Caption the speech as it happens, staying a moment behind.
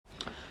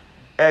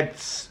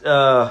Acts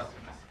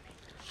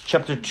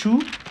chapter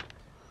 2,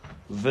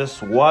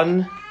 verse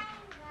 1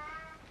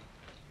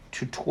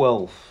 to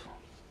 12.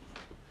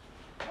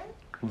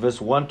 Verse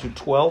 1 to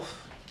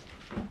 12.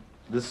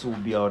 This will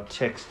be our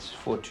text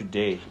for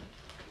today,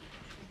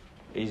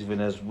 even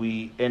as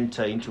we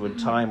enter into a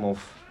time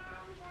of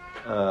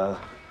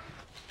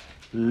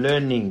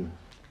learning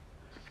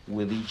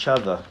with each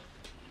other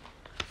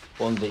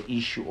on the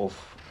issue of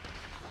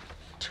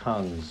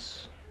tongues.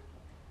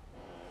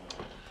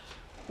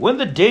 When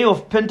the day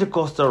of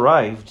Pentecost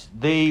arrived,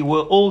 they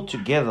were all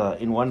together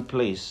in one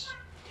place.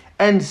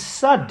 And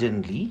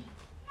suddenly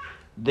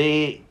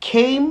there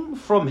came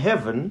from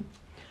heaven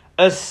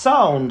a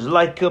sound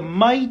like a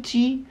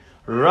mighty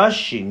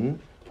rushing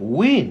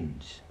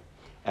wind,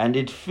 and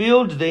it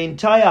filled the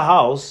entire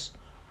house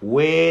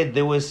where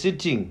they were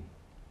sitting.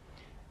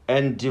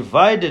 And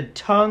divided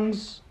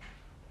tongues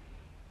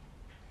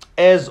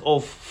as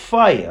of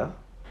fire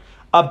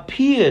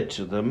appeared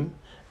to them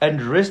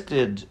and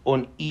rested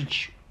on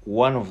each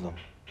one of them.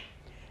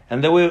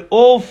 And they were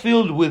all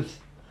filled with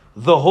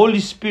the Holy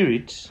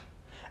Spirit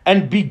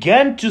and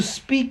began to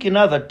speak in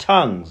other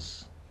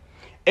tongues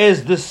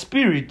as the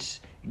Spirit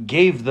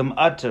gave them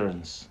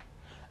utterance.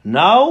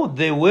 Now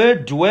there were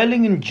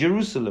dwelling in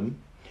Jerusalem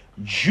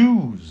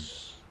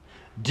Jews,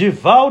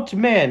 devout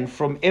men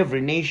from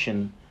every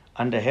nation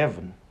under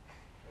heaven.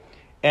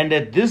 And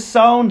at this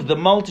sound the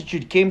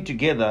multitude came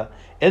together,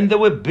 and they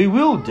were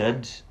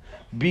bewildered,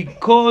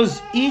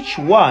 because each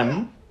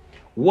one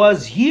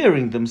was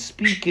hearing them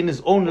speak in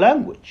his own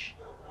language.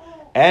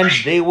 And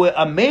they were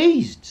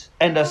amazed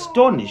and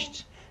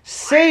astonished,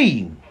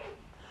 saying,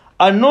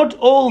 "Are not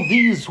all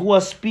these who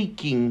are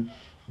speaking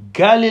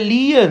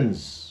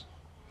Galileans?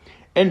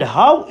 And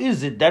how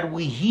is it that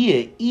we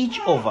hear each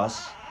of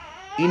us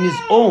in his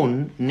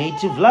own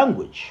native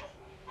language?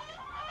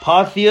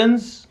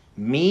 Parthians,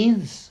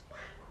 Medes,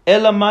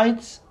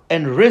 Elamites,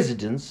 and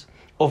residents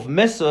of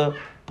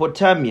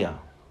Mesopotamia,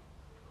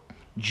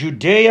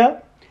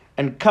 Judea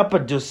and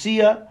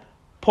Cappadocia,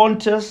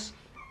 Pontus,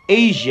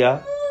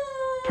 Asia,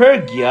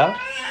 Pergia,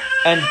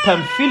 and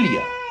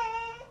Pamphylia,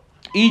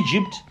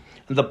 Egypt,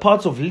 and the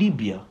parts of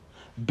Libya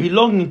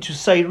belonging to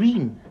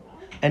Cyrene,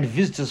 and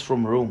visitors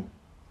from Rome,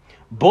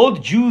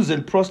 both Jews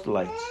and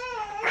proselytes,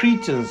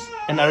 Cretans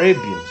and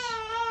Arabians.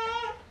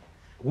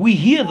 We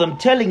hear them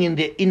telling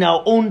in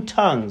our own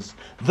tongues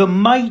the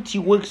mighty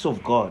works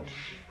of God."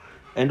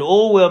 And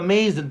all were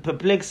amazed and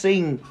perplexed,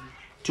 saying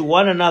to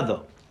one another,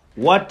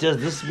 "What does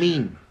this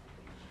mean?"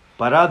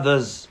 But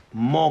others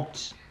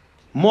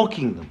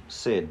mocking them,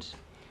 said,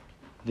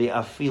 "They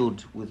are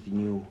filled with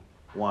new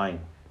wine."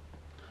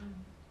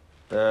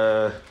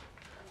 I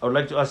would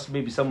like to ask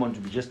maybe someone to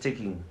be just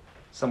taking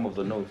some of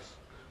the notes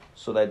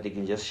so that they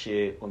can just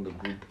share on the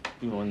group,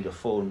 on the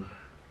phone.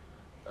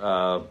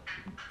 Doesn't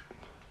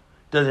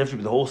have to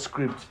be the whole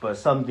script, but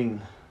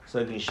something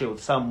so I can share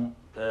with some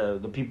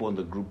the people in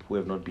the group who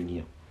have not been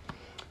here.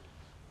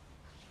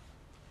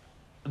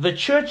 The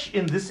church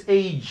in this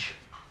age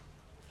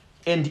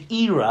and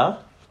era,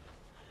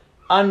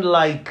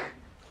 unlike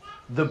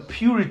the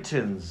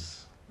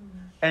Puritans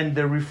and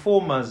the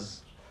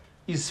Reformers,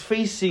 is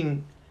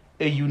facing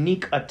a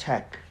unique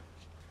attack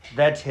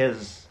that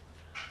has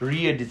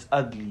reared its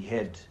ugly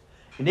head.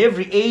 In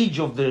every age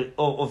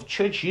of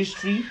church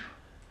history,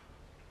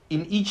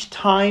 in each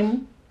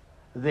time,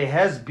 there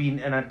has been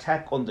an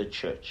attack on the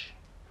church.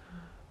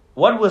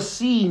 What we're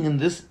seeing in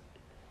this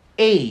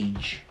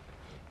age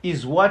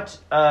is what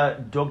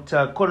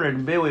Dr. Conrad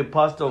Mbewe,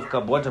 pastor of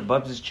Kabwata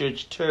Baptist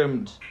Church,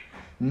 termed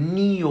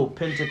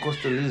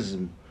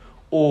neo-Pentecostalism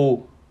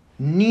or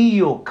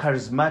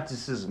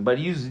neo-charismaticism, but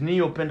he used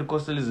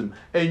neo-Pentecostalism,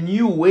 a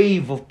new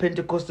wave of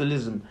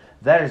Pentecostalism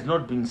that has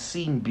not been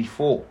seen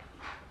before.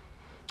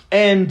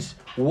 And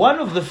one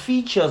of the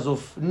features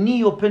of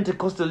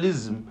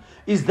neo-Pentecostalism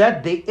is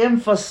that they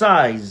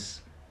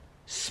emphasize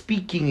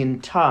speaking in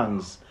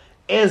tongues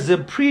as a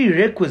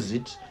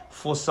prerequisite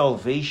for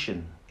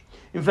salvation.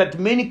 In fact,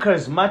 many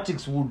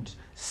charismatics would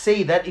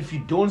say that if you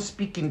don't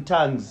speak in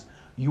tongues,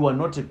 you are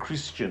not a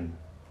Christian.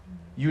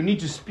 You need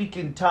to speak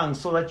in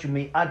tongues so that you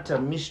may utter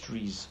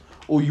mysteries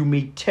or you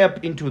may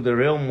tap into the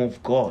realm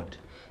of God.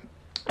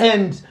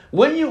 And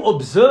when you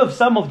observe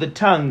some of the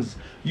tongues,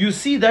 you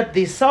see that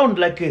they sound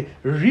like a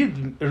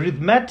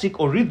rhythmic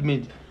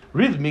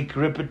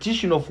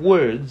repetition of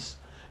words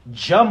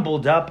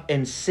jumbled up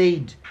and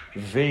said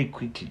very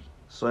quickly.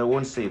 So I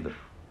won't say them.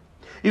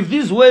 If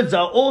these words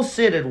are all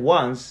said at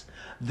once,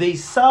 they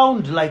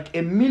sound like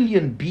a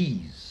million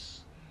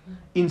bees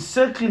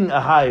encircling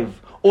a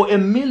hive or a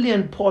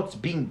million pots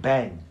being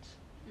banged.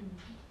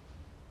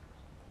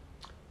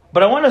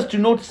 But I want us to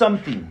note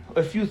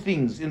a few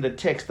things in the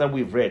text that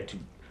we've read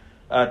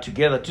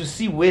together to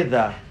see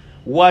whether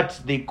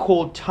what they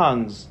call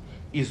tongues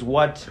is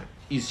what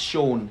is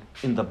shown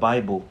in the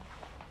Bible.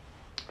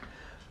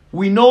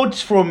 We note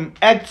from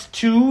Acts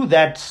 2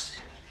 that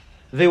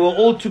they were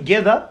all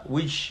together,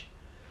 which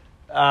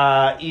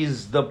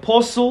is the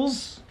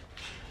apostles,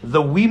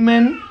 the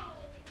women,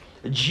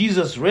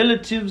 Jesus'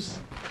 relatives,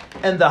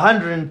 and the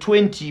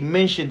 120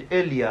 mentioned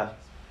earlier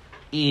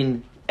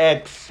in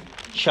Acts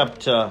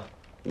chapter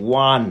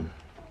 1.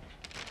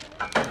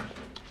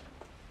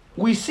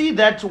 We see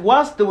that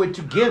whilst they were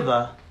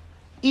together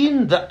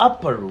in the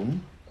upper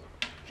room,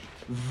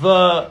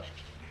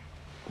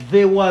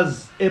 there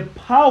was a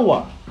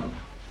power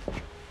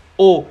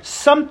or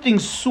something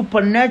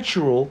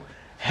supernatural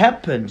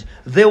happened.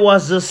 There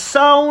was a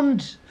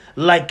sound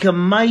like a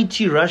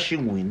mighty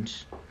rushing wind,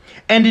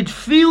 and it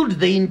filled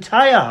the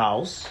entire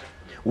house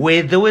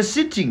where they were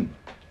sitting.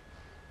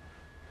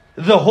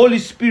 The Holy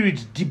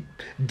Spirit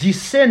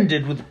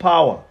descended with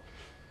power.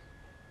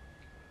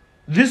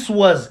 This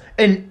was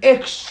an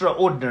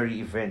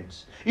extraordinary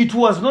event. It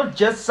was not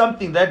just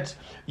something that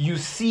you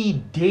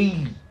see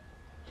daily.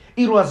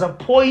 It was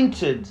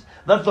appointed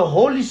that the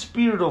Holy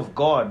Spirit of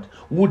God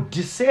would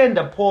descend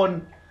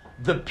upon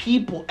the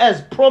people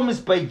as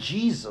promised by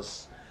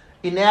Jesus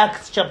in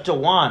Acts chapter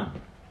 1.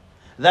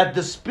 That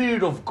the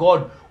Spirit of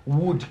God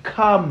would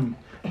come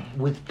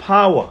with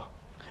power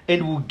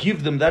and will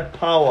give them that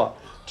power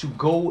to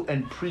go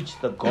and preach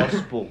the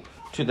gospel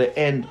to the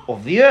end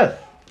of the earth.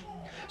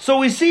 So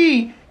we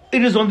see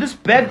it is on this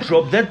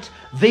backdrop that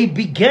they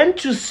began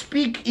to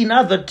speak in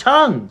other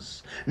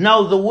tongues.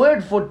 Now the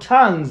word for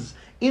tongues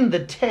in the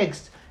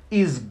text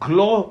is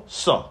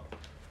glossa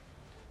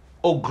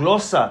or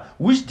glossa,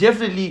 which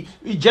definitely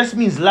it just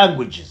means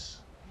languages.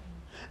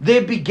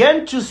 They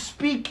began to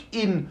speak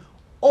in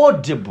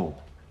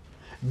audible,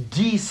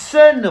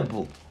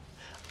 discernible,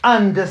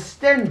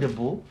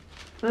 understandable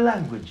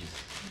languages.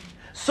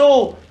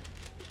 So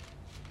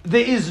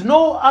there is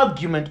no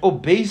argument or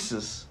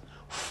basis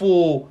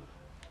for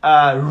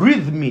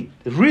rhythmic,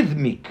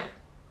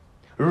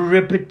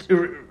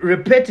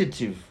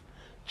 repetitive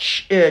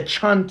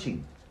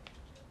chanting.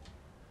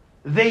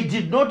 They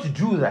did not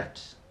do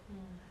that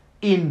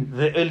in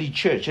the early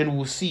church, and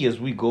we'll see as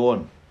we go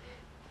on.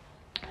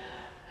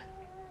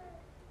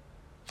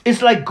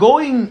 It's like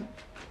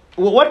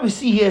what we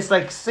see here is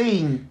like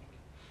saying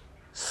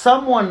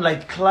someone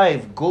like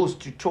Clive goes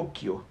to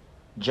Tokyo,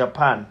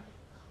 Japan,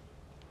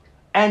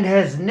 and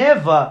has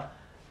never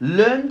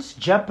learned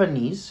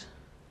Japanese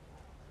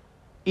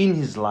in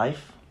his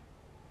life,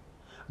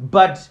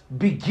 but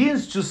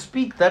begins to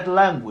speak that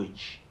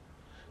language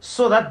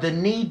so that the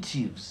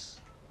natives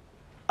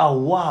are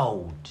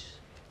wowed.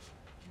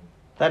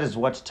 That is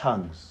what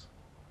tongues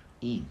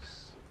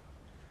is.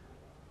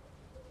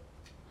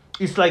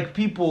 It's like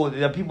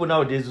there are people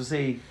nowadays who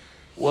say,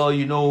 well,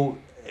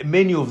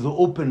 many of the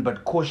open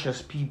but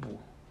cautious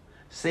people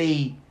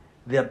say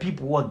there are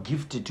people who are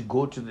gifted to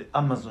go to the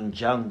Amazon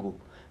jungle.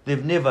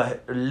 They've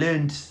never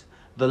learned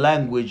the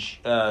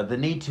language, the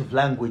native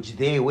language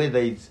there, whether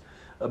it's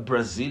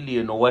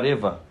Brazilian or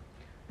whatever,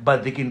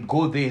 but they can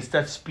go there and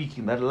start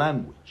speaking that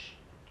language.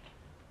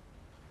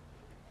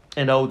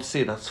 And I would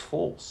say that's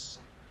false.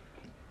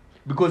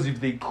 Because if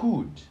they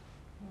could,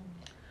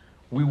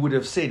 we would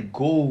have said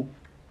go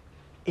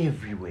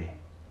everywhere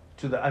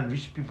to the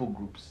unreached people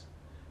groups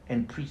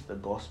and preach the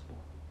gospel.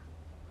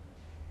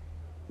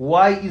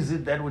 Why is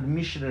it that when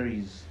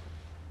missionaries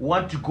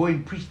want to go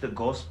and preach the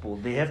gospel,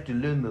 they have to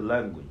learn the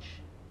language?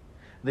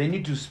 They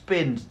need to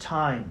spend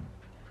time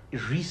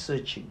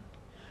researching.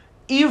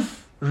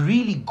 If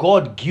really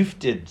God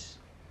gifted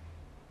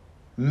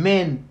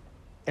men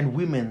and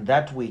women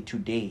that way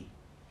today,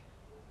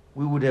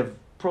 we would have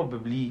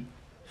probably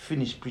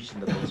finished preaching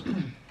the gospel.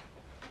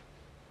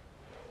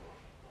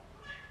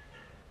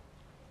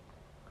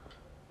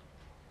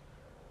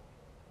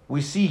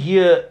 We see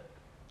here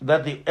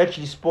that they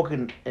actually spoke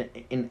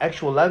in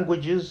actual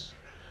languages.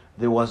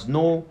 There was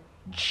no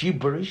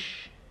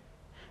gibberish.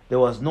 There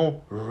was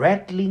no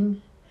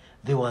rattling.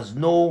 There was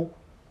no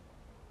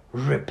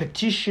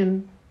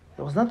repetition.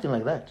 There was nothing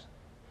like that.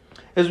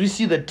 As we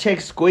see the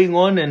text going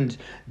on, and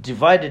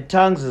divided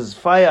tongues as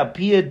fire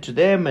appeared to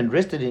them and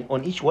rested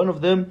on each one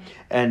of them,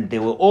 and they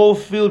were all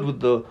filled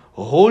with the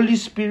Holy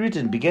Spirit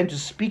and began to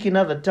speak in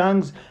other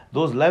tongues,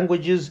 those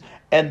languages,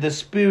 and the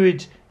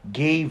Spirit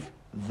gave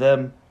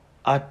them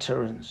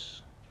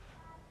utterance.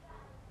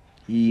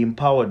 He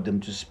empowered them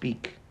to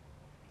speak.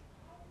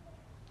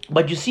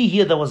 But you see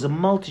here there was a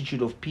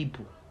multitude of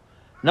people.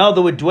 Now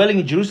they were dwelling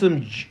in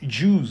Jerusalem,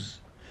 Jews,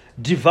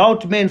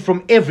 devout men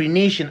from every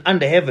nation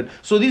under heaven.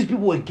 So these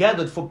people were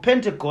gathered for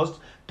Pentecost.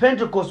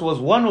 Pentecost was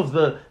one of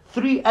the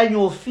 3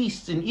 annual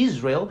feasts in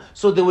Israel.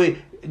 So they were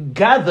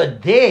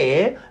gathered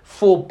there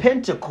for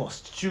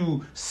Pentecost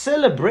to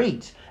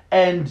celebrate.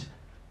 And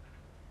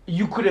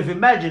you could have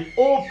imagined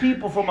all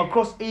people from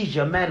across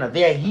Asia Minor,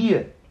 they are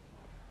here.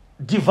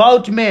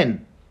 Devout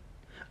men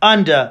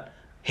under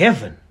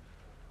heaven.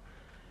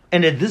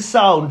 And at this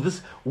sound,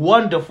 this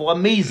wonderful,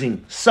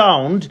 amazing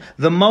sound,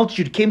 the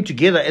multitude came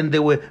together and they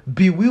were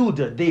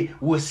bewildered. They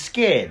were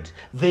scared.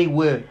 They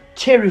were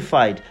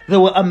terrified. They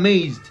were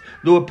amazed.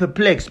 They were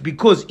perplexed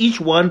because each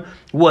one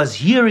was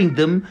hearing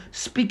them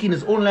speak in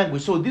his own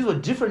language. So these were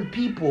different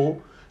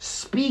people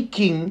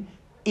speaking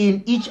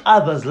in each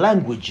other's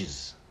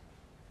languages.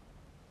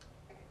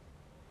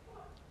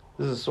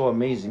 This is so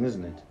amazing,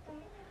 isn't it?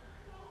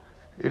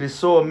 It is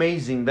so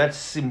amazing that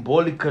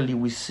symbolically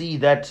we see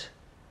that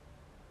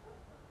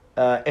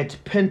at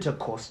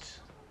Pentecost,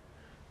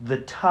 the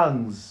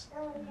tongues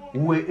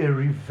were a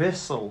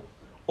reversal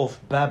of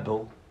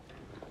Babel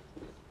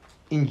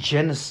in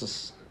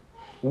Genesis,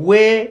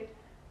 where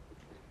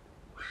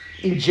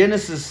in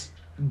Genesis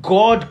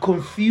God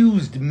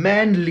confused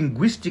man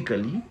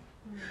linguistically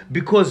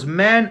because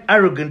man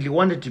arrogantly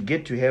wanted to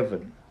get to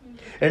heaven.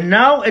 And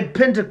now at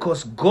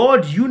Pentecost,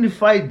 God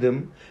unified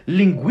them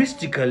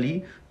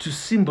linguistically to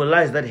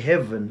symbolize that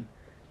heaven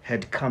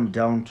had come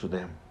down to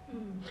them.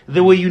 They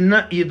were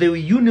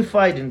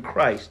unified in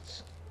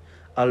Christ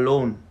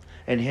alone,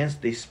 and hence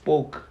they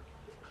spoke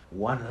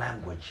one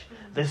language.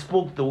 They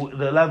spoke the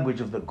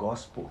language of the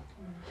gospel.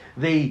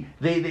 They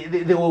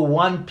were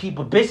one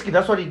people. Basically,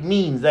 that's what it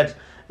means, that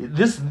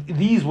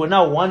these were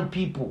now one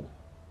people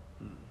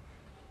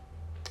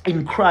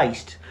in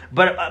Christ.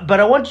 But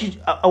I want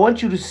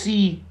you to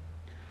see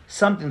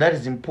something that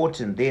is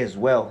important there as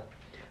well.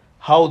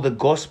 How the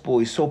gospel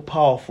is so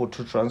powerful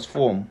to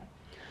transform.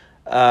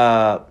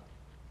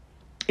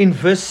 In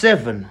verse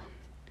 7,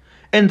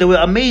 and they were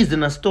amazed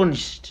and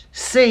astonished,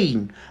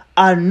 saying,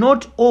 are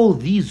not all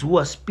these who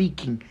are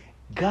speaking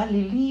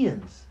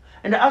Galileans?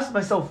 And I asked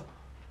myself,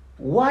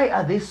 why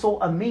are they so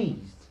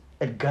amazed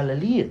at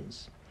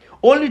Galileans?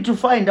 Only to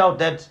find out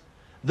that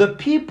the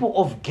people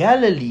of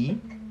Galilee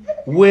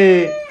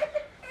were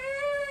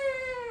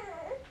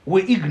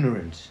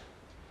ignorant.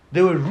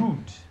 They were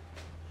rude.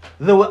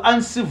 They were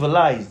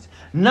uncivilized.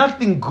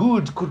 Nothing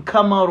good could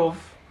come out of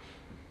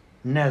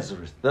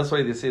Nazareth. That's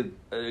why they said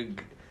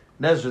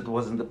Nazareth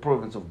was in the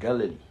province of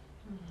Galilee.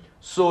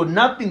 So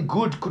nothing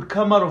good could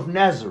come out of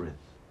Nazareth.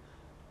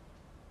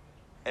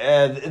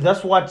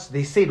 That's what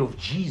they said of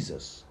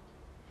Jesus.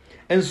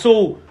 And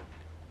so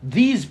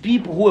these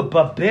people who were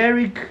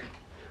barbaric,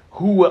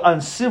 who were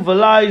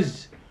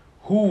uncivilized,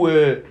 who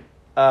were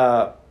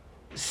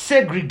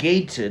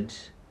segregated,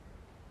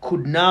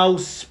 could now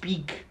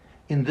speak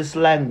in this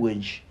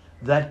language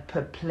that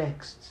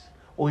perplexed,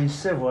 or in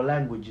several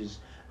languages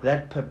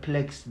that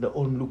perplexed the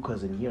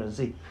onlookers and hearers,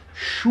 and say,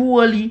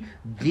 surely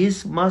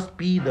this must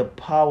be the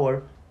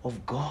power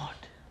of God.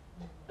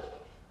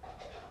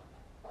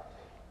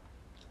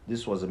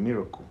 This was a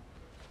miracle.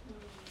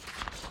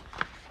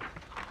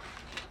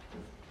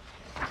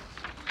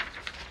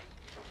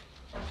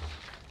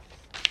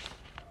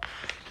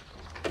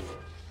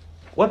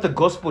 What the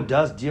gospel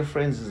does, dear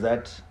friends, is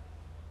that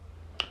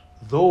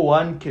though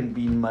one can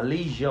be in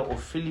Malaysia or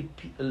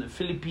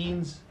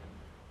Philippines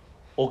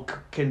or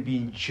can be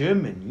in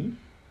Germany,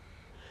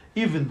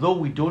 even though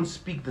we don't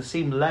speak the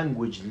same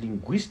language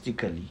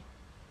linguistically,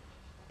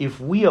 if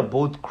we are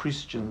both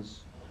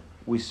Christians,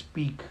 we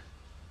speak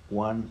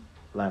one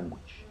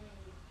language.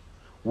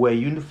 We're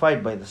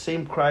unified by the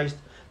same Christ,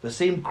 the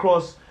same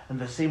cross, and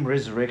the same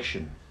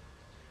resurrection.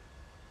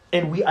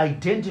 And we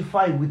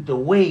identify with the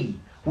way.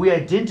 We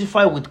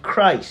identify with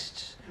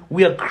Christ.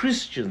 We are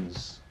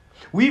Christians.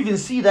 We even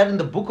see that in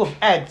the book of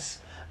Acts.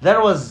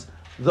 That was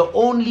the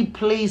only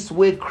place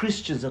where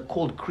Christians are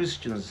called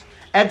Christians.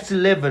 Acts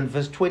 11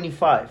 verse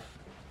 25.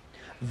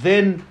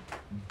 Then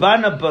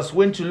Barnabas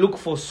went to look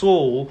for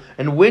Saul,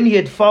 and when he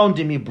had found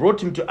him, he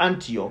brought him to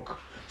Antioch.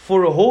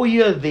 For a whole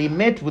year they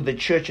met with the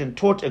church and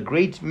taught a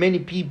great many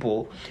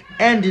people.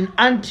 And in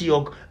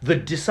Antioch the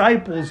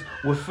disciples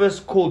were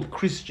first called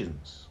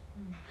Christians.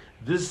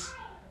 This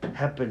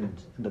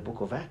happened in the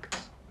book of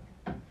Acts.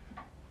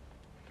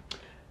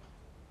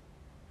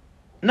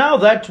 Now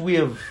that we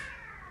have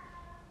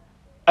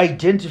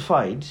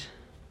identified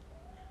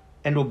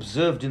and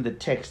observed in the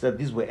text that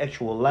these were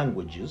actual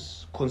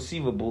languages,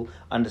 conceivable,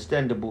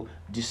 understandable,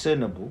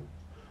 discernible,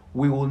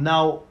 we will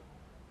now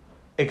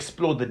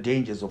explore the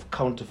dangers of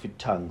counterfeit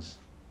tongues.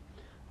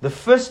 The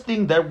first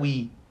thing that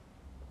we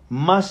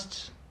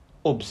must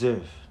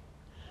observe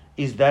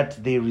is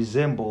that they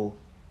resemble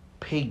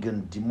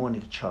pagan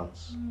demonic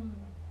chants.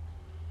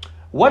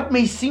 What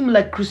may seem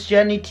like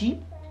Christianity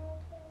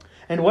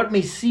and what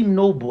may seem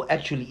noble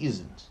actually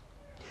isn't.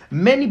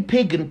 Many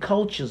pagan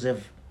cultures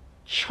have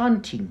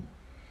chanting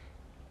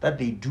that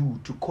they do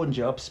to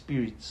conjure up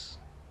spirits.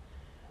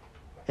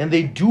 And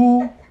they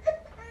do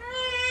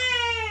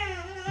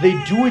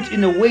it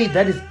in a way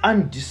that is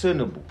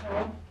undiscernible,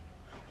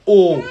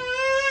 or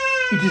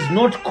it is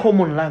not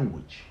common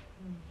language.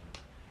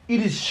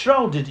 It is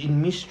shrouded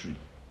in mystery.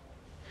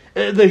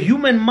 The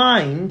human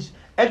mind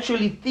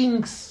actually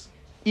thinks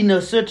in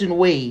a certain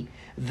way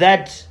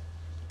that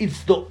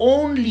it's the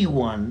only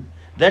one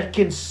that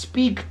can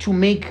speak to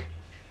make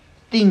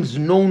things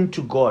known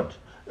to God.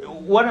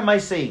 What am I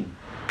saying?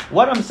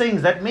 What I'm saying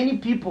is that many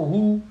people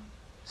who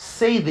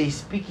say they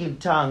speak in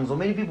tongues, or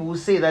many people who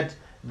say that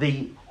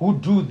who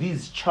do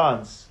these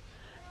chants,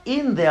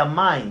 in their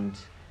mind,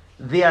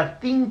 they are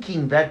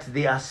thinking that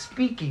they are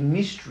speaking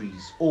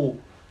mysteries or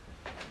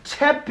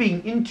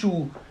tapping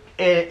into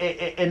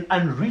an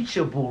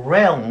unreachable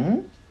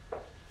realm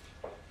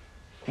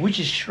which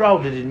is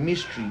shrouded in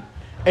mystery,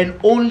 and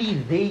only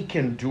they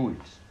can do it.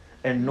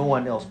 and no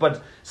one else.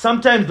 But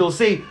sometimes they'll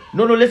say,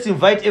 no, let's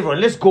invite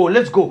everyone. Let's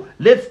go.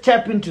 Let's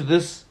tap into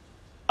this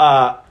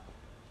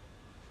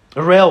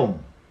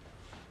realm.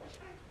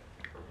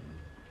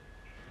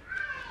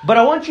 But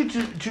I want you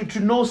to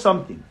know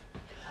something.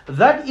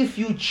 That if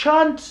you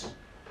chant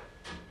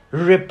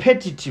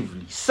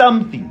repetitively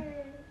something,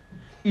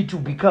 it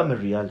will become a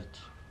reality.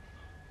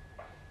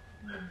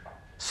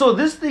 So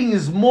this thing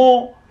is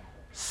more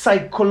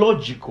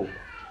psychological.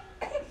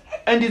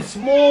 And it's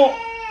more,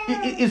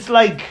 it's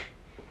like,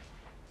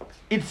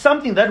 it's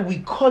something that we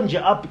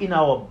conjure up in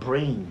our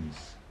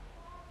brains.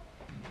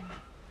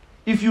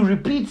 If you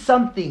repeat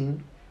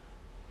something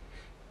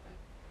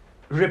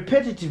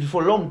repetitively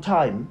for a long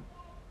time,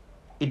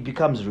 it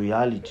becomes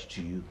reality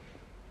to you.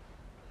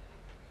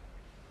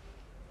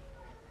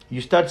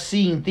 You start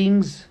seeing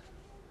things,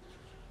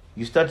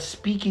 you start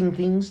speaking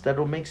things that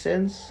don't make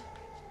sense,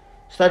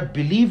 start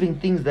believing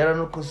things that are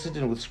not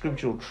consistent with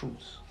scriptural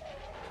truths.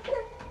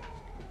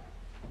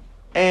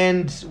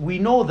 And we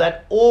know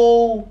that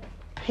all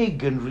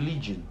pagan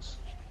religions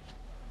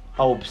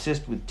are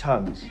obsessed with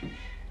tongues.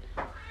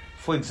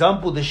 For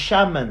example, the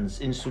shamans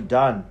in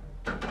Sudan,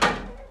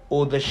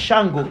 or the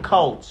Shango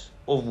cult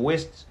of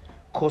west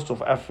coast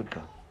of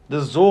Africa, the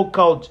Zo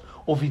cult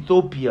of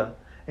Ethiopia,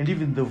 and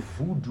even the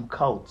voodoo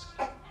cult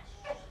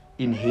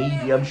in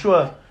Haiti. I'm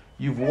sure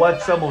you've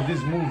watched some of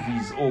these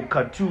movies or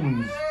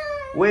cartoons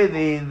where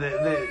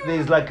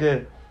there's like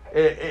an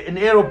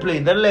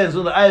aeroplane that lands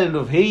on the island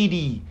of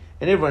Haiti,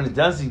 and everyone is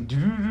dancing,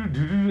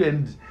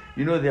 and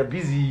they're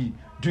busy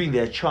doing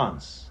their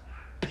chants.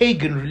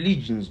 Pagan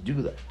religions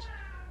do that.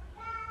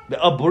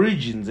 The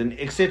Aborigines and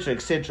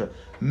etc.,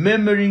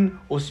 murmuring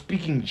or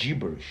speaking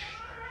gibberish.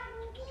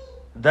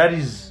 That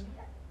is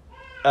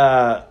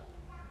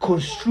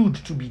construed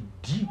to be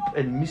deep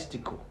and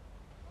mystical.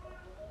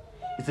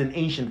 It's an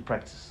ancient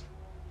practice.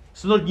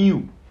 It's not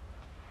new.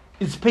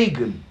 It's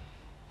pagan.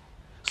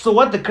 So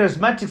what the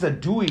charismatics are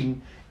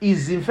doing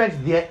is, in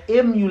fact, they're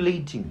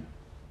emulating.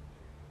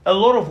 A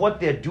lot of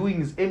what they're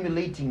doing is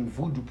emulating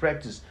voodoo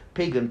practice,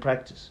 pagan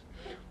practice.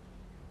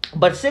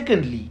 But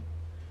secondly,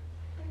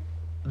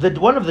 that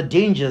one of the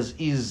dangers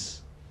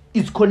is,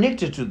 it's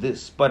connected to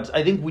this, but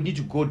I think we need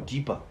to go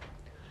deeper.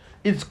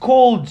 It's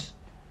called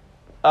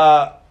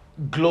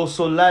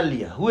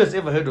glossolalia. Who has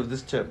ever heard of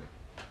this term?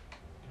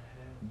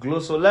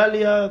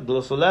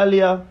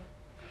 Glossolalia.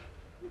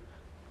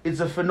 It's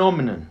a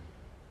phenomenon,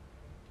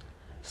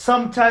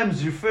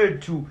 sometimes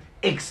referred to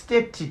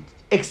ecstatic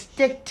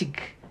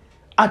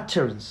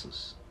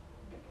utterances.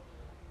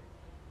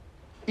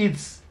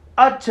 It's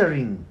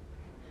uttering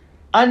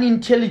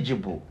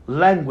unintelligible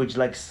language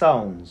like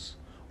sounds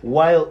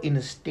while in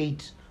a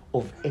state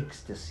of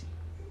ecstasy.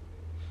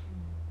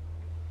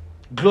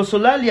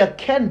 Glossolalia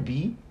can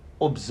be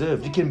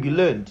observed, it can be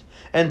learned.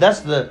 And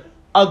that's the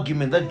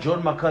argument that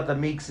John MacArthur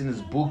makes in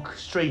his book,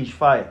 Strange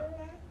Fire.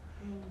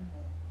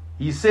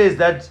 He says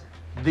that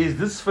there's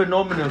this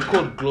phenomenon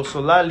called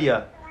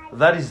glossolalia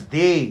that is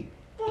there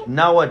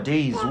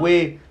nowadays,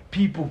 where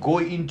people go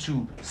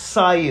into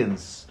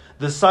science,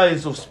 the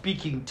science of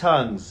speaking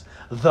tongues,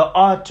 the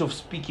art of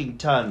speaking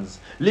tongues.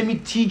 Let me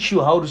teach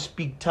you how to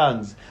speak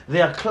tongues.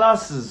 There are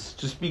classes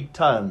to speak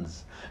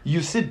tongues.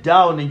 You sit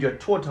down and you're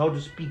taught how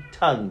to speak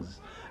tongues.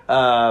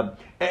 And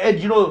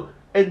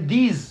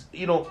these,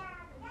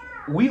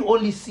 we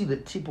only see the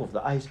tip of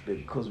the iceberg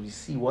because we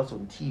see what's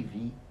on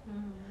TV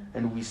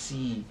and we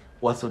see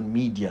what's on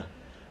media.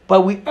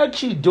 But we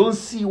actually don't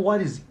see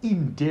what is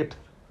in depth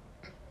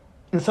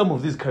in some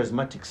of these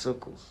charismatic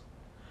circles,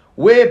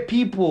 where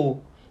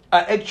people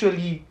are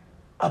actually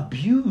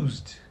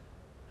abused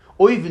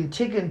or even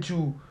taken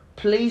to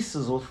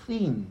places or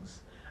things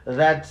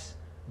that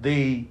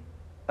they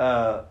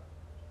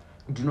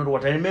do not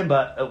want. I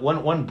remember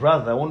one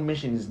brother, I won't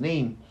mention his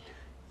name,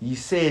 he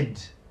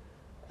said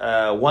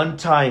one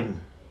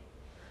time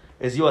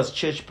as he was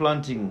church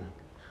planting,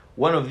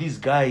 one of these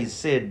guys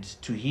said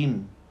to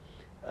him,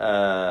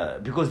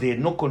 because they had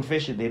no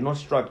confession, they had no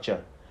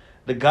structure,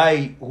 the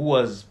guy who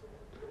was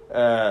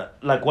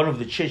like one of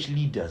the church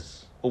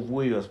leaders of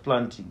where he was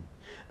planting,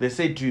 they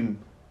said to him,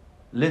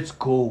 let's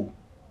go.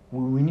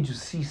 We need to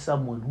see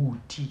someone who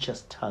will teach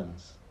us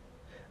tongues.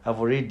 I've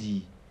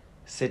already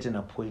set an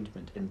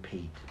appointment and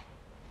paid.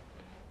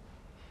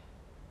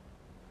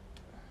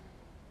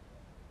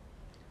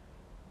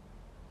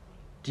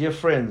 Dear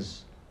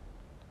friends,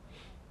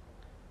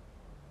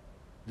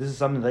 this is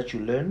something that you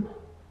learn.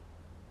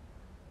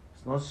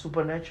 It's not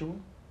supernatural,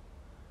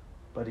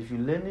 but if you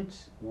learn it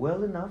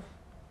well enough,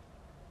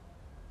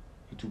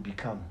 it will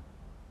become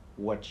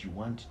what you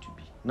want it to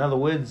be. In other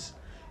words,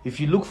 if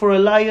you look for a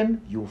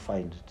lion, you'll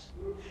find it.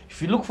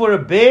 If you look for a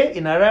bear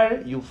in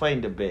Harare, you'll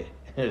find a bear.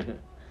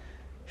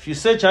 If you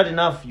search hard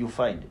enough, you'll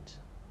find it.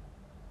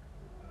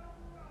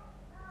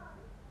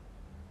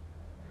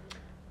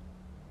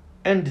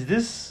 And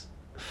this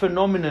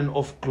phenomenon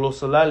of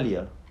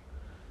glossolalia,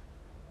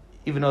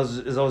 even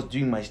as I was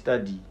doing my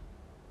study,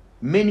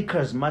 many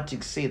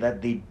charismatics say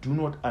that they do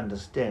not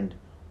understand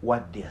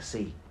what they are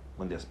saying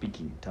when they're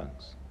speaking in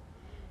tongues.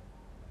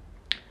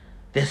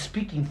 They're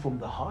speaking from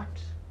the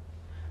heart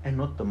and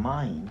not the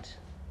mind.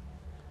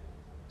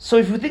 So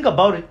if you think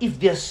about it, if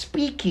they're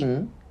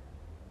speaking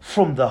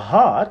from the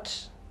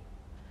heart,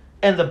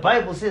 and the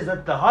Bible says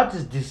that the heart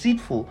is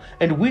deceitful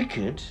and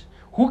wicked,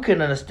 who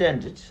can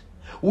understand it?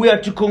 We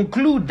are to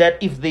conclude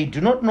that if they do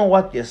not know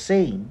what they're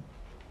saying,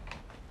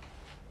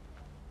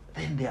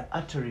 then they are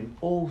uttering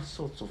all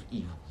sorts of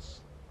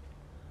evils.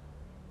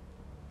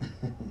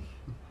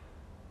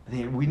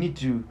 They need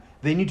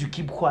to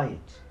keep quiet.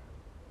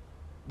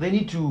 They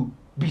need to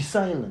be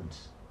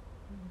silent.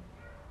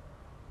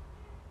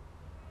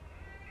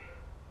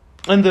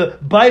 And the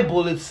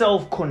Bible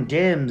itself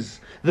condemns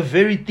the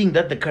very thing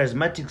that the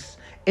charismatics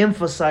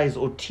emphasize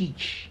or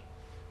teach.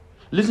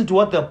 Listen to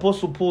what the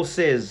Apostle Paul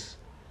says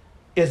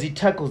as he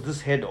tackles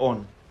this head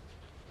on.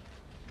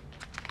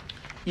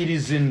 It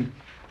is in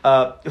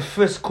 1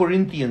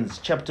 Corinthians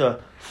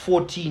chapter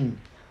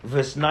 14,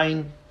 verse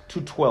 9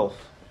 to 12.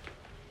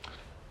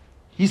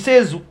 He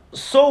says,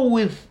 so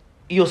with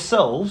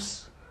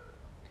yourselves,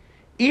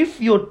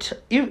 if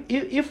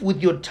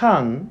with your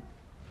tongue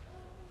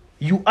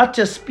you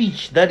utter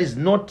speech that is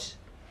not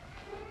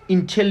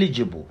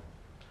intelligible,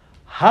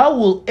 how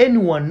will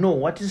anyone know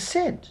what is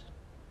said?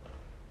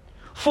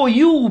 For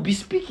you will be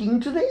speaking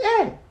to the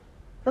air.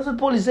 That's what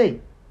Paul is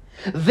saying.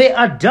 There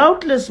are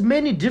doubtless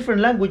many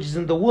different languages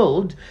in the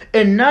world,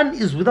 and none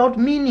is without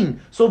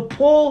meaning. So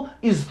Paul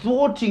is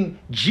thwarting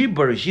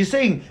gibberish. He's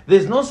saying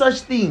there's no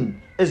such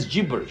thing as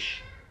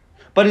gibberish.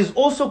 But he's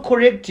also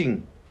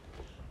correcting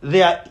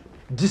their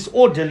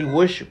disorderly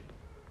worship.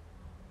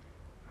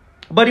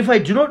 But if I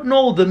do not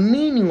know the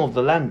meaning of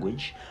the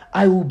language,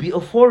 I will be a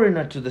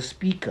foreigner to the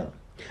speaker,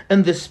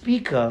 and the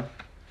speaker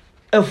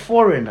a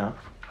foreigner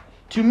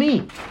to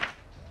me.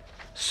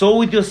 So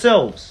with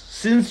yourselves,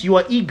 since you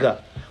are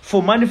eager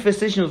for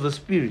manifestation of the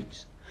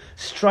Spirit,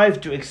 strive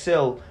to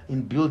excel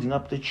in building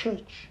up the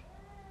church.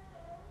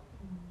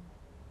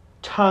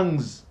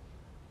 Tongues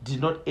did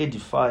not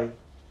edify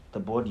the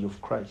body of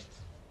Christ.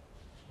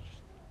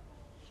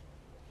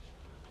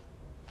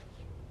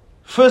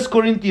 1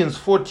 Corinthians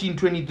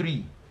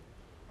 14:23.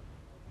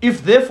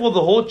 If therefore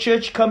the whole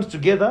church comes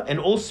together and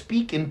all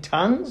speak in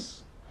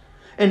tongues,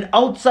 and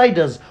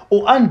outsiders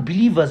or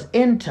unbelievers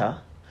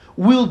enter,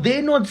 will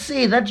they not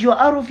say that you're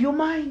out of your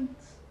minds?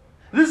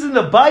 This is in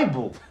the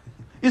Bible.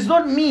 It's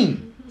not me.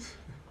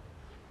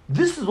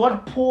 This is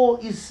what Paul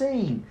is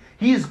saying.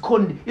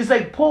 It's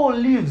like Paul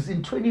lives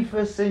in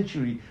 21st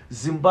century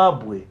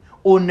Zimbabwe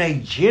or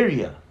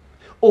Nigeria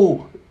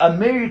or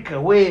America,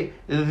 where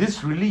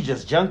this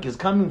religious junk is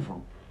coming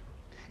from.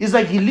 It's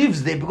like he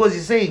lives there because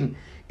he's saying,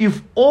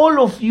 if all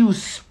of you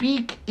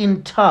speak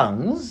in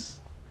tongues,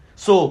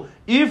 so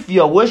if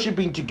you are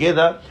worshiping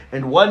together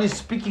and one is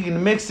speaking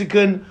in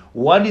Mexican,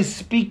 one is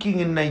speaking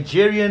in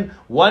Nigerian,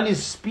 one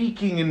is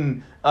speaking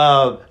in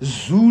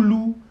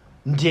Zulu,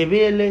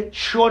 Ndebele,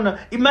 Shona.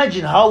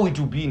 Imagine how it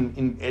would be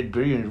at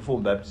Berean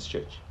Reformed Baptist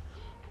Church.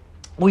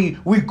 We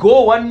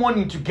go one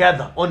morning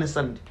together on a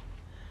Sunday.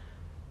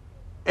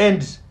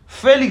 And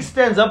Felix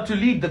stands up to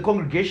lead the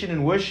congregation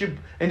in worship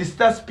and he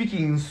starts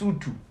speaking in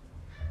Sutu.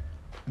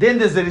 Then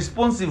there's a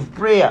responsive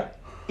prayer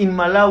in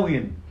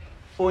Malawian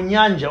or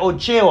Nyanja or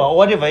Chewa or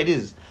whatever it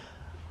is.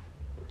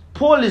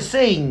 Paul is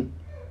saying,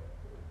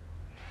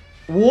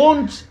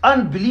 won't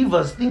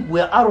unbelievers think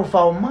we're out of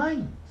our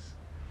minds?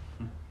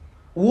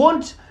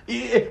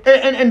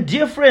 And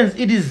dear friends,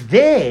 it is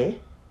there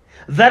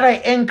that I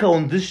anchor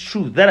on this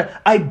truth, that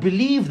I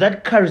believe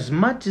that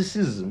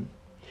charismaticism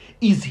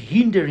is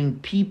hindering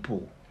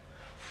people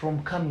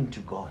from coming to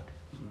God.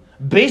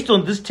 Based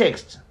on this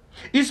text,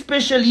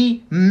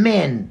 especially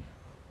men.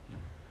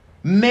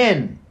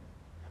 Men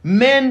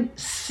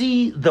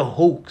see the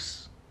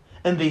hoax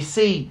and they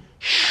say,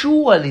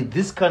 surely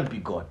this can't be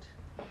God.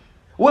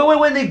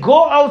 When they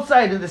go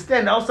outside and they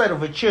stand outside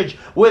of a church,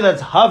 whether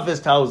it's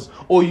Harvest House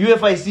or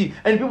UFIC,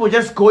 and people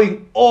just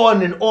going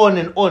on and on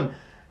and on.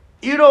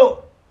 You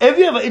know, have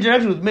you ever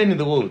interacted with men in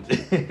the world?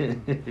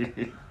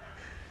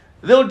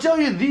 They'll tell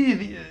you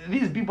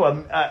these people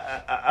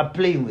are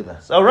playing with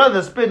us. I'd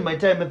rather spend my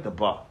time at the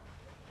bar.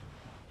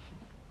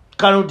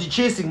 Cannot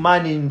chasing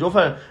money, no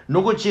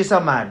go chase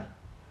money.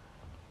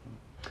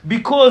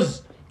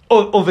 Because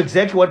of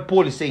exactly what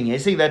Paul is saying.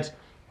 He's saying that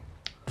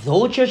the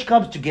whole church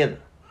comes together.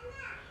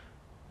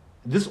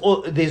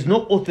 There's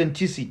no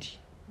authenticity.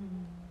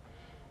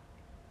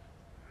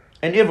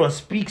 And everyone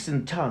speaks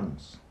in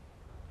tongues.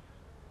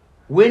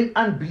 When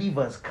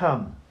unbelievers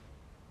come,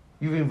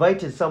 you've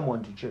invited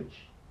someone to church.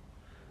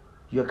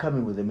 You're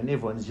coming with them and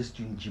everyone is just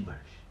doing gibberish.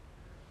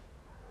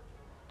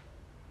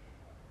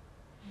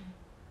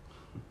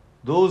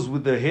 Those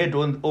with their head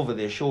over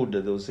their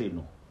shoulder, they'll say,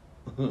 no.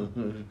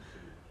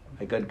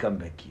 I can't come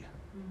back here.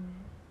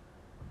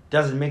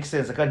 Doesn't make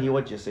sense. I can't hear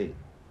what you're saying.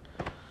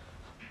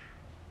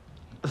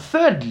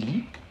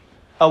 Thirdly,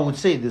 I would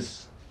say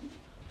this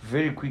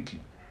very quickly.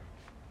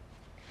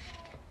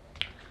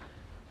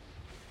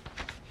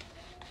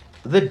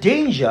 The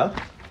danger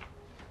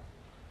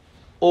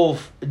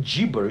of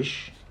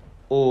gibberish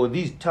or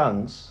these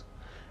tongues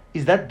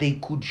is that they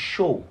could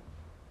show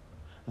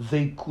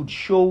they could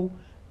show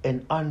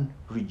an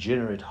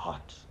unregenerate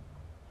heart.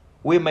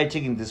 Where am I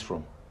taking this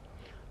from?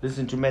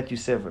 Listen to Matthew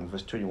 7,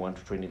 verse 21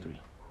 to 23.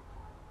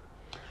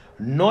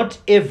 Not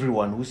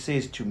everyone who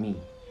says to me,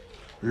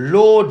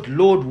 Lord,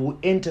 Lord, will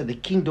enter the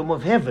kingdom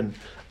of heaven,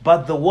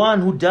 but the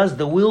one who does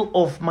the will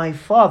of my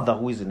Father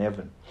who is in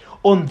heaven.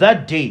 On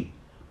that day,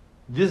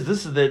 this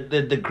is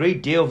the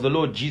great day of the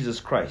Lord Jesus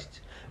Christ.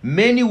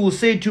 Many will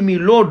say to me,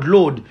 Lord,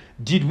 Lord,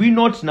 did we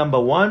not, number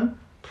one,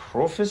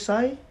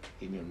 prophesy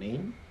in your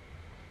name?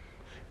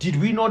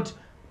 Did we not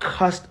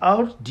cast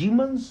out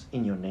demons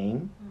in your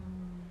name?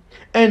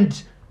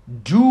 And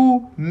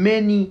do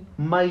many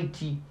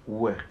mighty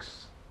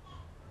works?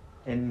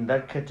 And in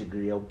that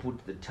category, I'll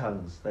put the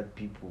tongues that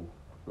people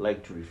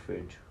like to refer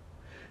to.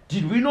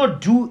 Did we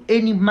not do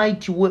many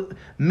mighty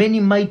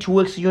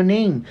works in your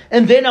name?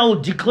 And then I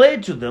will declare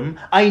to them,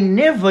 I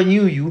never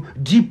knew you.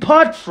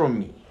 Depart from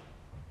me,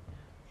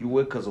 you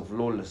workers of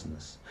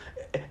lawlessness.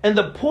 And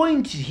the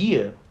point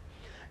here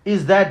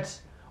is that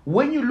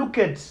when you look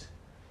at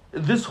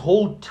this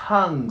whole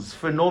tongues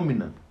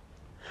phenomenon,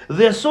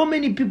 there are so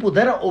many people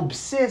that are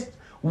obsessed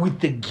with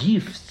the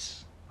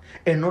gifts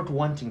and not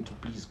wanting to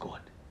please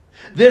God.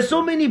 There are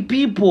so many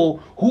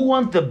people who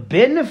want the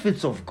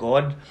benefits of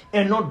God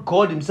and not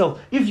God himself.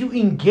 If you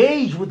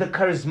engage with a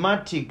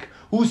charismatic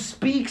who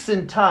speaks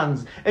in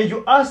tongues and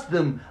you ask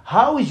them,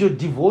 how is your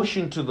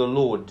devotion to the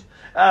Lord?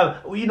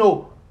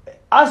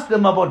 Ask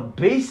them about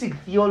basic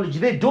theology.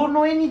 They don't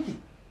know anything.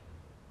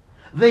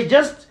 They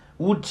just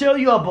would tell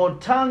you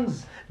about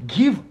tongues,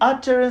 give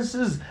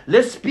utterances.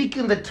 Let's speak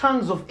in the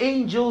tongues of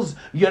angels.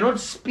 You're not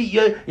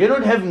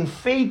having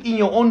faith in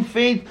your own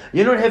faith.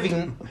 You're not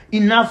having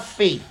enough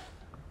faith.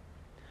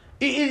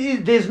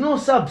 There's no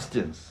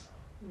substance.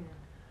 Yeah.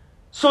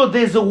 So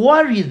there's a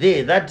worry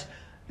there that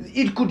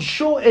it could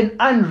show an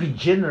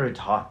unregenerate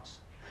heart.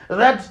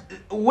 That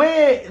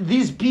where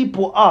these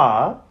people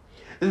are,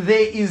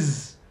 there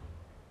is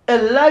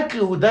a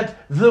likelihood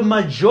that the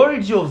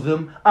majority of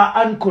them are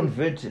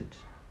unconverted.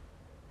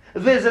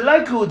 There's a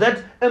likelihood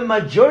that a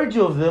majority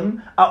of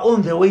them are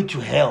on their way to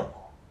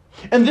hell.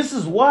 And this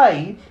is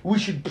why we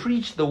should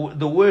preach the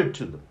word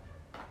to them.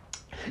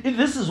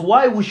 This is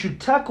why we should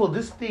tackle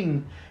this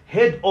thing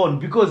head on,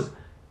 because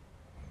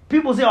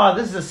people say,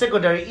 this is a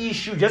secondary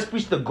issue, just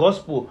preach the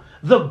gospel.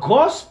 The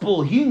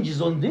gospel hinges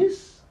on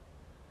this.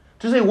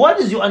 To say, what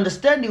is your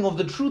understanding of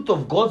the truth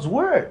of God's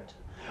word?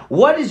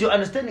 What is your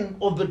understanding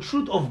of the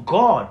truth of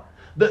God?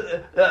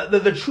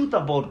 The truth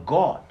about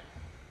God?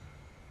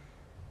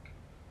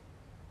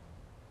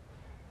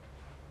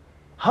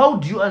 How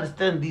do you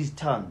understand these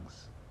tongues?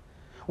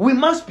 We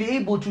must be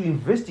able to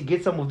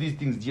investigate some of these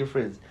things, dear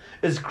friends,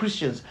 as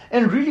Christians,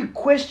 and really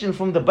question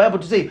from the Bible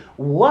to say,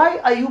 why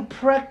are you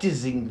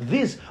practicing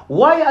this?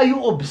 Why are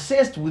you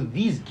obsessed with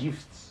these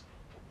gifts?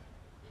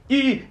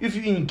 If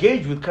you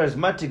engage with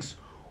charismatics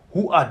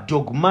who are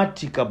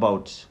dogmatic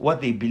about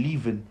what they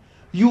believe in,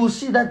 you will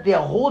see that they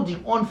are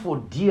holding on for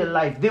dear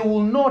life.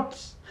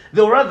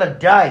 They'll rather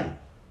die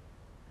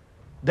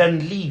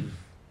than leave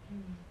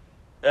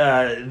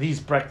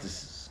these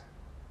practices.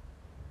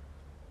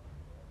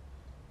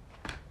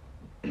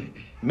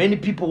 Many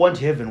people want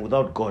heaven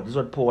without God. This is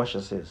what Paul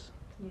Washer says.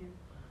 Yeah.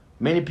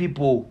 Many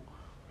people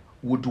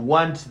would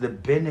want the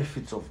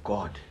benefits of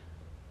God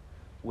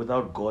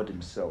without God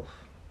himself.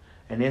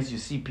 And hence you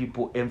see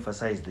people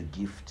emphasize the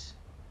gift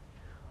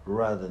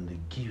rather than the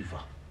giver.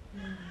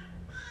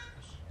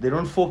 They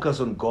don't focus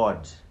on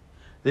God.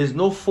 There's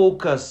no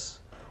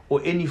focus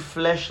or any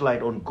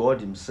flashlight on God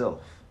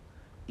himself.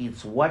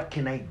 It's what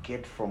can I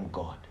get from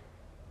God?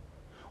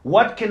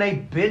 What can I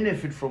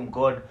benefit from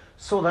God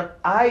so that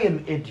I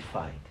am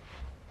edified?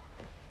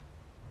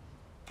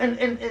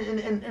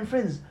 And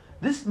friends,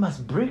 this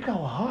must break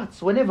our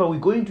hearts whenever we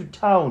go into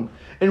town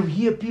and we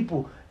hear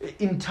people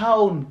in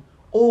town,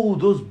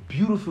 those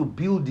beautiful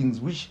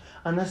buildings which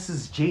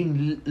Anasis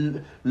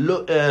Jane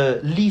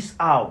lease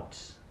out.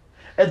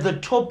 At the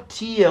top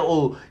tier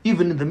or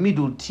even in the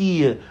middle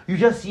tier, you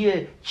just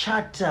hear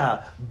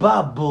chatter,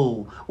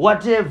 babble,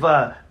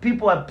 whatever.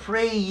 People are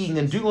praying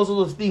and doing all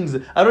sorts of things.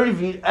 I don't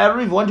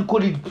even want to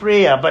call it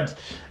prayer, but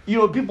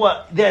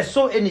they're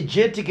so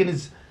energetic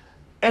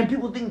and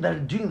people think they're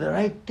doing the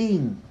right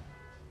thing.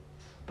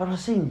 But I'm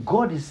saying,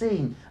 God is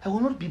saying, I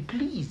will not be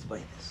pleased by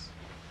this.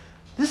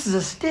 This is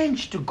a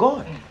stench to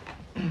God.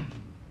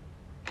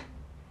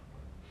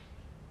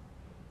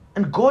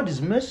 And God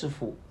is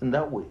merciful in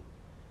that way.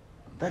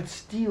 That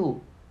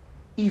still,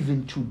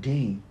 even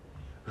today,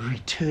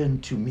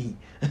 return to me.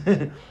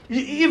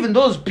 Even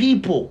those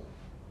people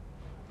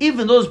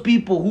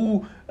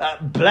who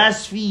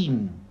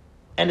blaspheme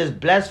and has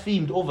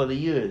blasphemed over the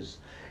years,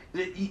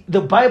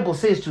 the Bible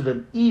says to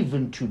them,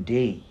 even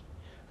today,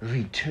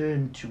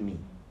 return to me.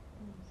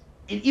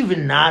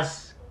 Even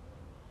us.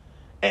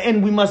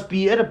 And we must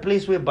be at a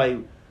place whereby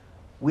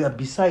we are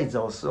besides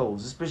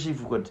ourselves, especially if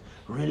we've got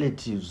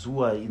relatives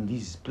who are in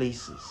these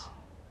places.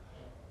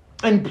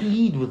 And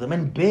plead with them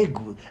and beg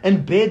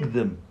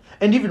them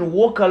and even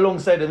walk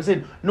alongside them and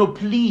say, no,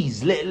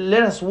 please,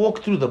 let us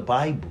walk through the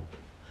Bible.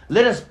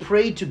 Let us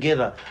pray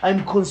together.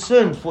 I'm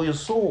concerned for your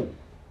soul.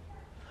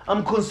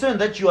 I'm concerned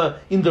that you are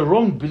in the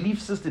wrong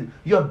belief system.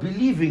 You are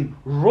believing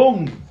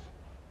wrongly.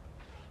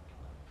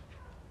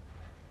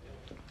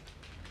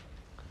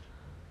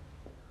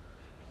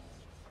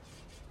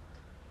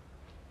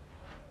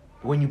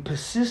 When you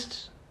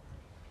persist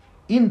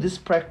in this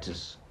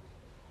practice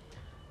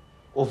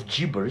of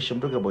gibberish, I'm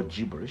talking about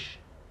gibberish,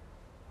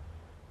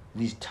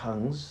 these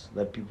tongues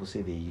that people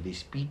say they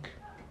speak,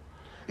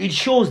 it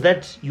shows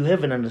that you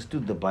haven't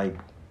understood the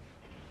Bible.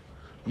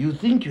 You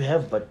think you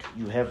have, but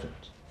you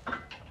haven't.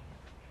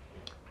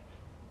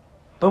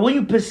 But when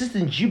you persist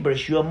in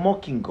gibberish, you are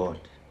mocking God.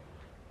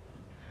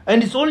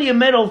 And it's only a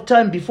matter of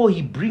time before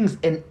He brings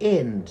an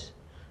end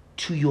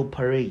to your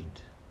parade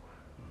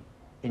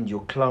and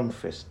your clown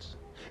fest.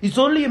 It's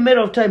only a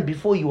matter of time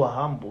before you are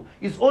humble.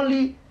 It's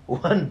only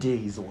one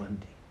day is one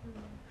day.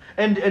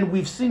 And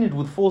we've seen it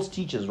with false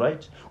teachers,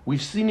 right?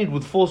 We've seen it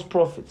with false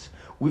prophets.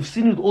 We've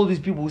seen it with all these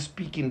people who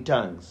speak in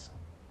tongues.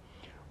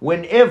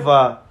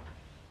 Whenever,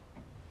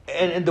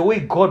 and the way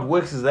God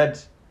works is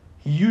that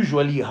He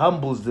usually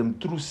humbles them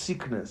through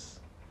sickness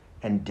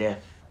and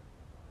death.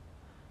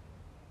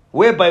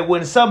 Whereby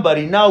when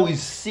somebody now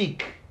is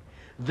sick,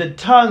 the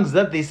tongues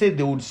that they said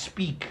they would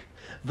speak,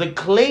 the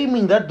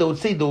claiming that they would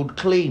say they would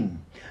claim,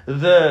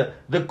 the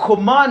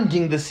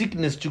commanding the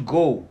sickness to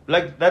go,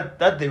 like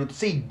that they would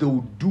say they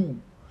would do,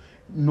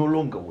 no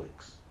longer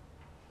works.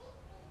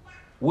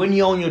 When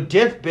you're on your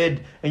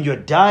deathbed and you're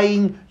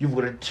dying, you've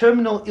got a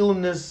terminal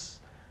illness,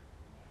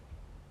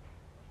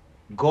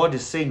 God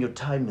is saying your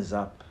time is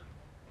up.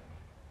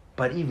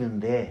 But even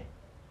there,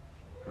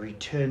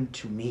 return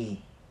to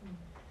me.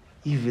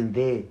 Even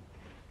there,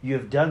 you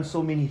have done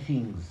so many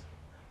things,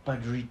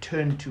 but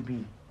return to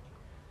me.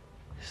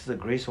 This is the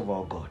grace of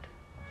our God.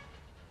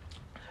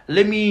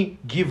 Let me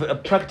give a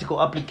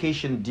practical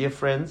application, dear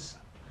friends.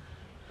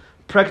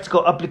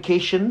 Practical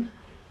application.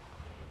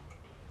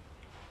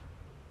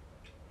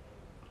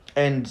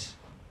 And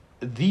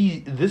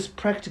this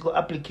practical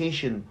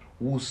application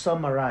will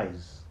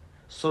summarize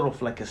sort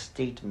of like a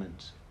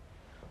statement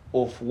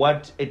of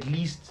what at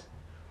least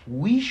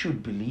we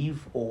should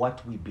believe, or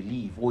what we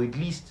believe, or at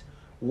least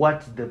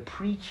what the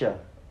preacher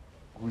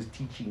who's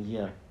teaching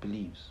here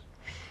believes.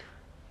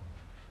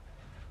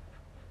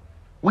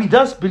 We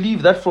thus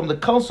believe that from the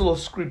counsel of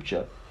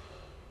Scripture,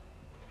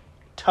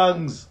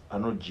 tongues are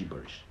not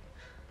gibberish.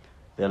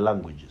 They're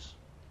languages.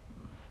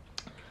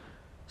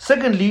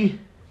 Secondly,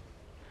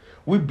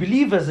 we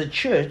believe as a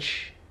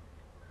church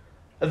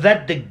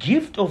that the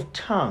gift of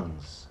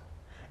tongues,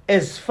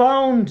 as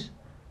found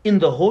in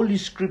the Holy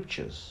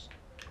Scriptures,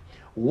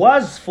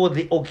 was for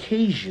the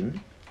occasion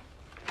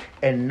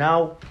and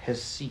now has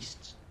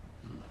ceased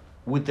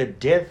with the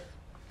death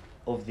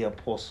of the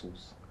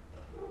apostles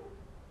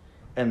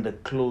and the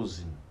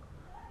closing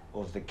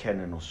of the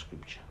canon of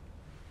Scripture.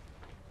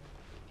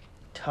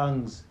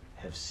 Tongues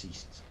have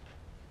ceased.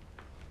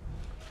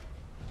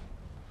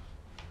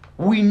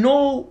 We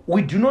know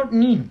we do not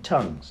need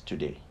tongues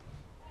today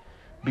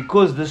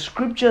because the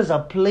Scriptures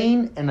are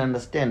plain and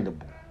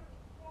understandable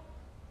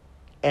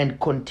and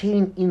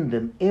contain in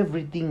them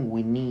everything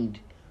we need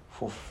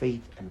for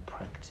faith and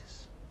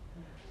practice.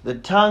 The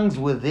tongues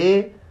were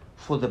there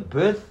for the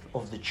birth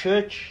of the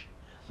church,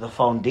 the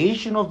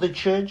foundation of the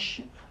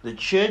church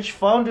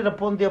founded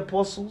upon the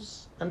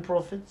apostles and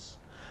prophets,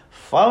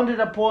 founded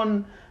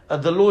upon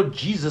the Lord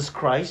Jesus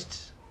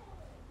Christ.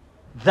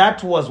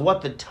 That was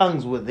what the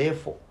tongues were there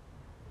for.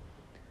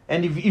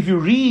 And if you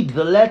read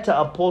the letter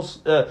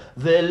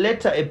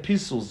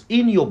epistles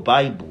in your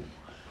Bible,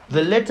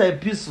 the letter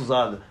epistles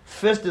are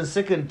 1st and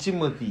 2nd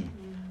Timothy,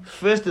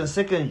 1st and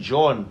 2nd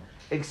John,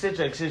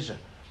 etc., etc.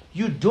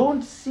 You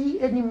don't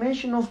see any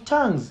mention of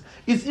tongues.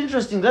 It's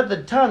interesting that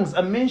the tongues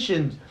are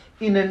mentioned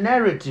in a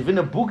narrative, in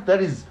a book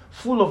that is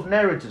full of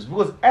narratives,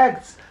 because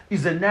Acts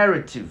is a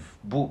narrative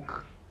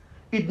book.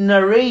 It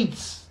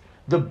narrates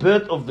the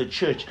birth of the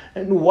church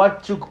and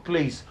what took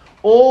place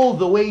all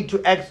the way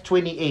to Acts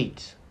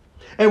 28.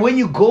 And when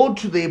you go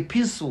to the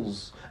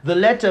epistles, the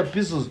letter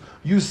epistles,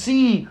 you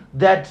see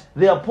that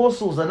the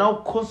apostles are now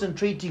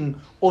concentrating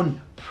on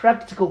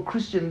practical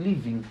Christian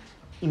living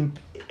and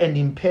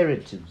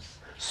imperatives.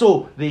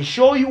 So they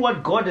show you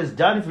what God has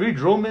done. If you read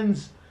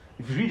Romans,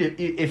 if you read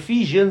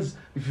Ephesians,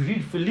 if you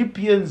read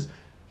Philippians,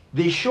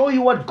 they show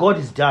you what God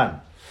has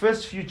done.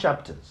 First few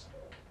chapters.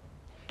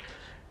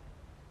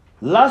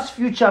 Last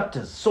few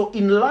chapters. So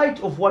in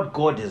light of what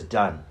God has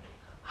done,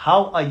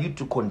 how are you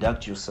to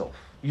conduct yourself?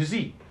 You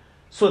see?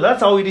 So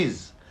that's how it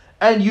is.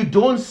 And you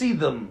don't see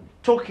them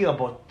talking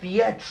about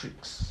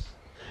theatrics.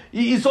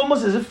 It's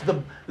almost as if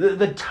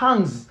the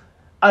tongues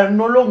are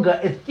no longer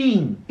a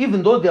thing,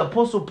 even though the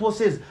Apostle Paul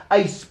says,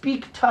 I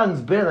speak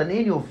tongues better than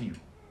any of you.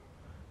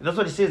 That's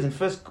what he says in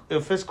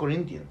First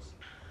Corinthians.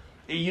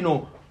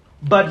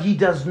 But he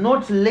does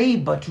not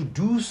labor to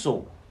do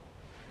so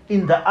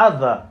in the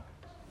other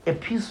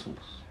epistles.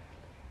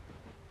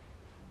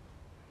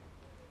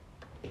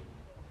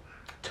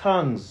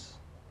 Tongues,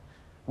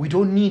 we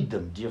don't need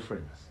them, dear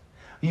friends.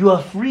 You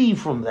are free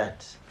from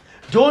that.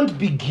 Don't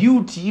be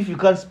guilty if you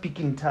can't speak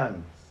in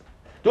tongues.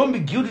 Don't be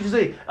guilty to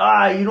say,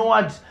 you know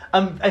what?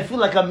 I feel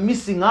like I'm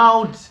missing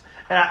out.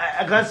 And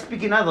I can't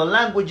speak in other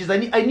languages. I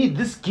need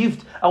this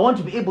gift. I want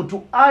to be able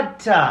to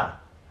utter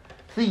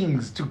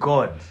things to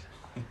God.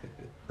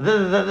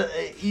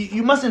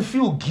 You mustn't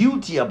feel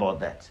guilty about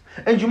that.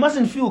 And you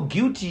mustn't feel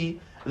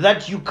guilty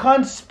that you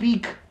can't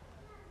speak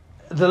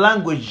the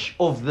language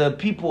of the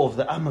people of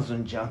the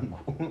Amazon jungle.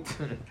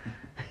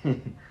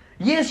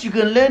 Yes, you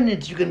can learn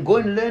it. You can go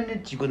and learn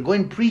it. You can go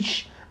and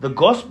preach the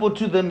gospel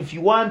to them if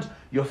you want.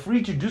 You're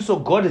free to do so.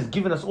 God has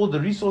given us all the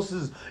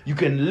resources. You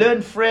can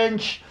learn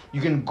French.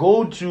 You can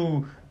go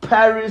to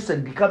Paris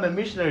and become a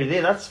missionary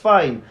there. That's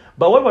fine.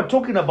 But what we're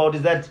talking about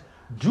is that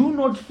do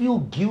not feel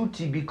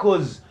guilty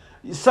because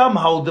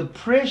somehow the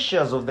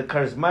pressures of the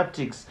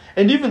charismatics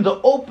and even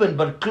the open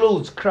but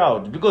closed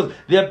crowd, because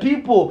there are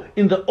people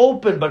in the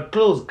open but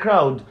closed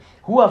crowd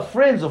who are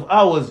friends of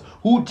ours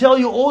who tell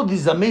you all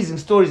these amazing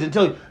stories and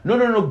tell you,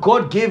 no,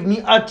 God gave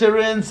me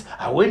utterance.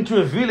 I went to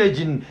a village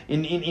in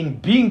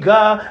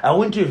Binga. I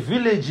went to a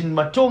village in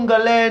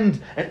Matonga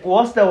land. And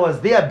whilst I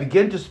was there, I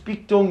began to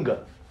speak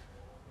Tonga.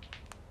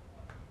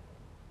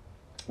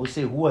 We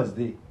say, who was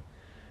there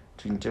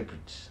to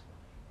interpret?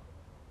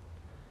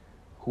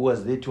 Who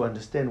was there to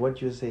understand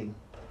what you're saying?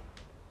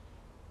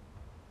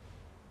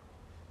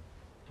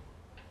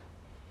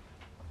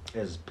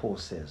 As Paul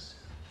says,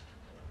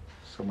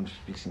 someone who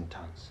speaks in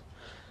tongues.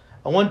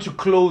 I want to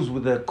close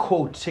with a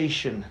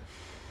quotation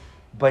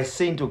by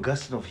Saint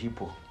Augustine of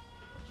Hippo,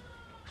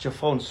 which I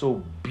found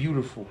so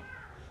beautiful.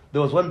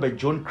 There was one by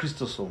John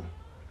Chrysostom,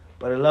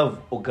 but I love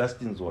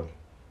Augustine's one.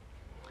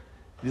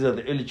 These are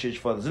the early church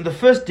fathers. In the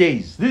first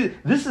days,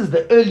 this is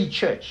the early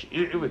church.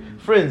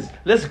 Friends,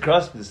 let's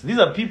grasp this. These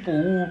are people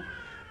who,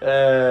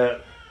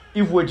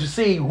 if we're to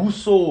say who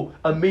saw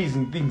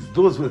amazing things,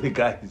 those were the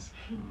guys.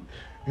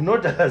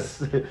 Not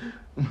us.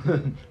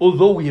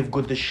 Although we have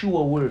got the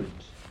sure word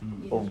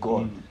of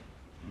God.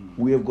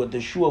 We have got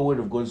the sure word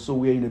of God, so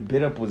we are in a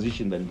better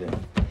position than them.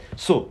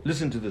 So,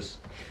 listen to this.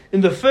 In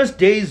the first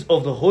days,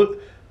 the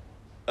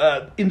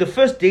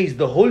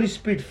Holy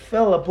Spirit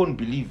fell upon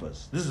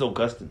believers. This is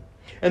Augustine.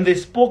 And they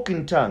spoke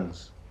in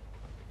tongues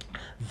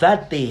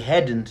that they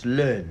hadn't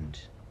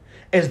learned,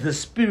 as the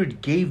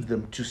Spirit gave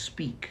them to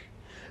speak.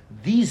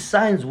 These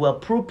signs were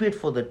appropriate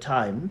for the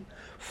time,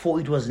 for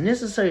it was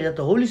necessary that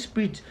the Holy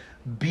Spirit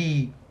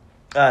be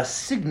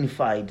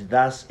signified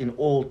thus in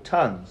all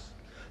tongues,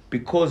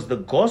 because the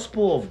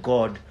gospel of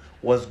God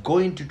was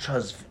going to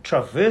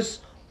traverse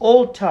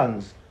all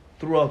tongues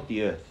throughout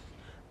the earth.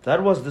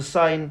 That was the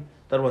sign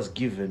that was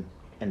given,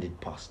 and it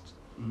passed.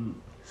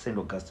 Saint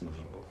Augustine of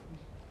Hippo.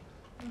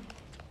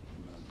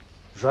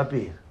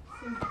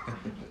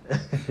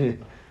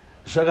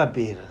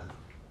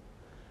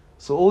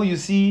 So all you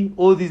see,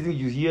 all these things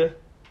you hear,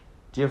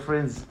 dear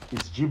friends,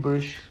 it's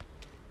gibberish,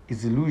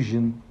 it's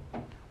illusion,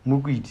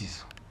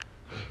 mukuitiso.